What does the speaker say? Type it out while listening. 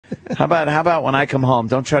How about when I come home,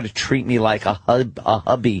 don't try to treat me like a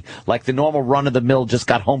hubby, like the normal run-of-the-mill just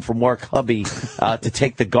got home from work hubby to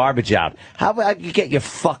take the garbage out. How about you get your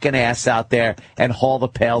fucking ass out there and haul the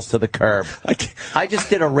pails to the curb? I just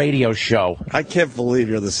did a radio show. I can't believe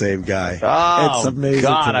you're the same guy. Oh, it's amazing.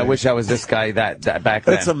 God, I wish I was this guy that back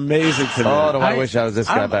then. It's amazing to me. Oh, do I wish I was this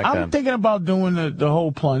guy back then. I'm thinking about doing the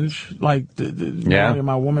whole plunge, like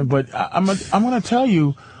my woman, but I'm going to tell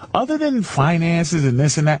you, other than finances and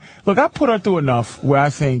this and that, look, I put her through enough where I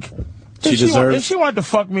think she deserves. If she wanted to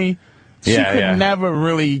fuck me, she could never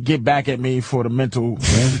really get back at me for the mental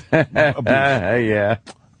abuse. Yeah.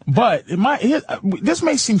 But this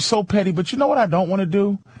may seem so petty, but you know what I don't want to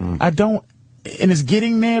do? I don't, and it's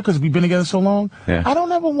getting there because we've been together so long. Yeah. I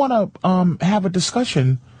don't ever want to have a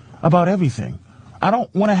discussion about everything. I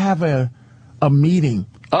don't want to have a meeting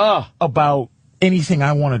about anything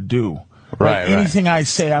I want to do. Right, like anything I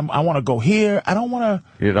say, I want to go here. I don't want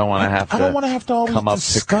to. You don't want to have to. I don't want to have to always come up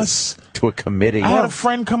discuss to a committee. I had a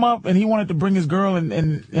friend come up and he wanted to bring his girl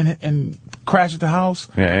and crash at the house.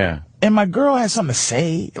 Yeah. And my girl had something to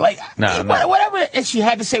say, like whatever she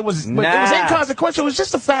had to say was, but it was inconsequential. It was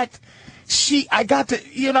just the fact I got to,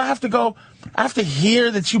 I have to hear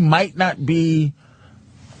that you might not be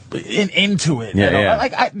into it. Yeah.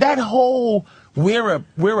 Like that whole we're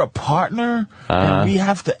a partner and we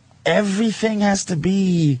have to. Everything has to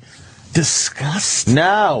be discussed.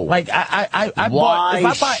 No. Like I bought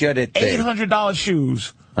 $800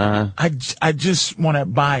 shoes. I just want to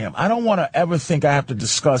buy them. I don't want to ever think I have to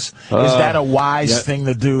discuss. Is that a wise thing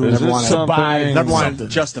to do? Never want to to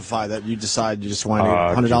justify that. You decide you just want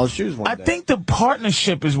 $100 shoes one day. I think the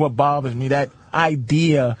partnership is what bothers me. That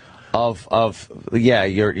idea of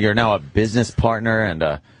you're now a business partner and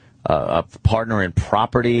a partner in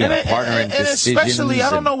property and a partner in decisions. Especially,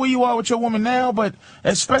 I don't know where you are with your woman now, but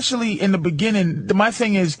especially in the beginning, my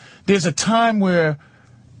thing is there's a time where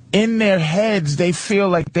in their heads they feel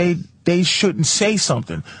like they shouldn't say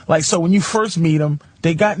something. Like, so when you first meet them,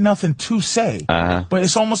 they got nothing to say. But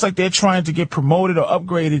it's almost like they're trying to get promoted or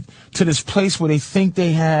upgraded to this place where they think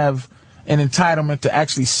they have an entitlement to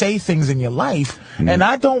actually say things in your life. And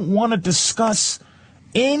I don't want to discuss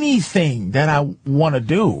anything that I want to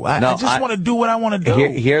do. I just want to do what I want to do.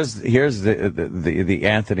 Here's the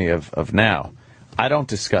Anthony of now. I don't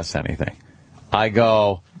discuss anything. I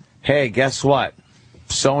go, hey, guess what?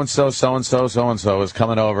 So and so is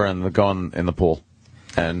coming over and they're going in the pool,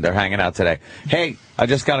 and they're hanging out today. Hey, I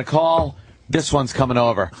just got a call. This one's coming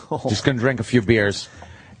over. Just gonna drink a few beers.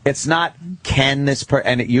 It's not and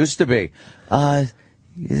it used to be.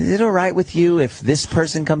 Is it all right with you if this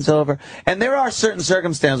person comes over? And there are certain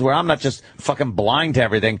circumstances where I'm not just fucking blind to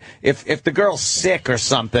everything. If the girl's sick or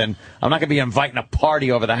something, I'm not going to be inviting a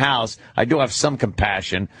party over the house. I do have some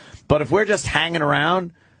compassion. But if we're just hanging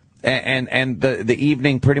around and the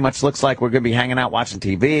evening pretty much looks like we're going to be hanging out watching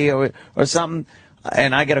TV or something,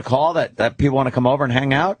 and I get a call that people want to come over and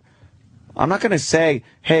hang out, I'm not going to say,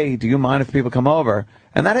 hey, do you mind if people come over?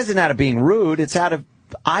 And that isn't out of being rude. It's out of,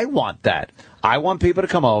 I want that. I want people to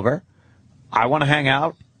come over. I want to hang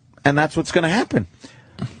out, and that's what's going to happen.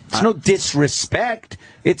 It's no disrespect.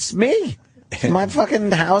 It's me. It's my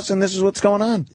fucking house, and this is what's going on.